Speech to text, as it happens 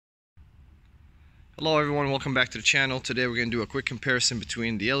Hello everyone, welcome back to the channel. Today we're going to do a quick comparison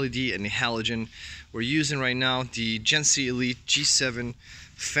between the LED and the halogen. We're using right now the Gen C Elite G7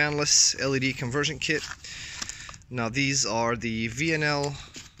 fanless LED conversion kit. Now these are the VNL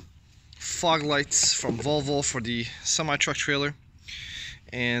fog lights from Volvo for the semi-truck trailer.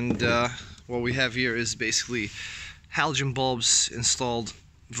 And what we have here is basically halogen bulbs installed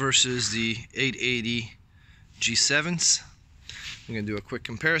versus the 880 G7s. I'm going to do a quick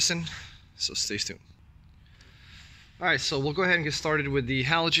comparison, so stay tuned. Alright, so we'll go ahead and get started with the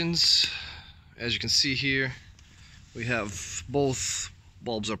halogens. As you can see here, we have both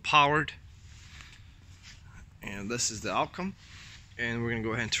bulbs are powered, and this is the outcome. And we're going to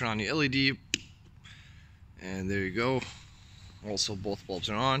go ahead and turn on the LED, and there you go. Also, both bulbs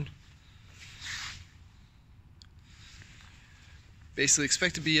are on. Basically,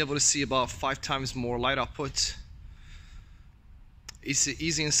 expect to be able to see about 5 times more light output.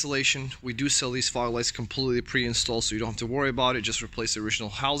 Easy installation. We do sell these fog lights completely pre-installed, so you don't have to worry about it. Just replace the original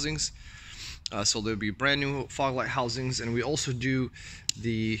housings. So there'll be brand new fog light housings, and we also do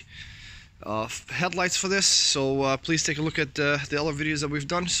the headlights for this. So please take a look at the other videos that we've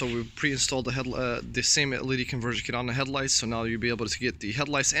done. So we pre-installed the same LED conversion kit on the headlights. So now you'll be able to get the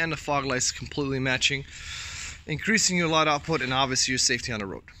headlights and the fog lights completely matching, increasing your light output and obviously your safety on the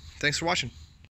road. Thanks for watching.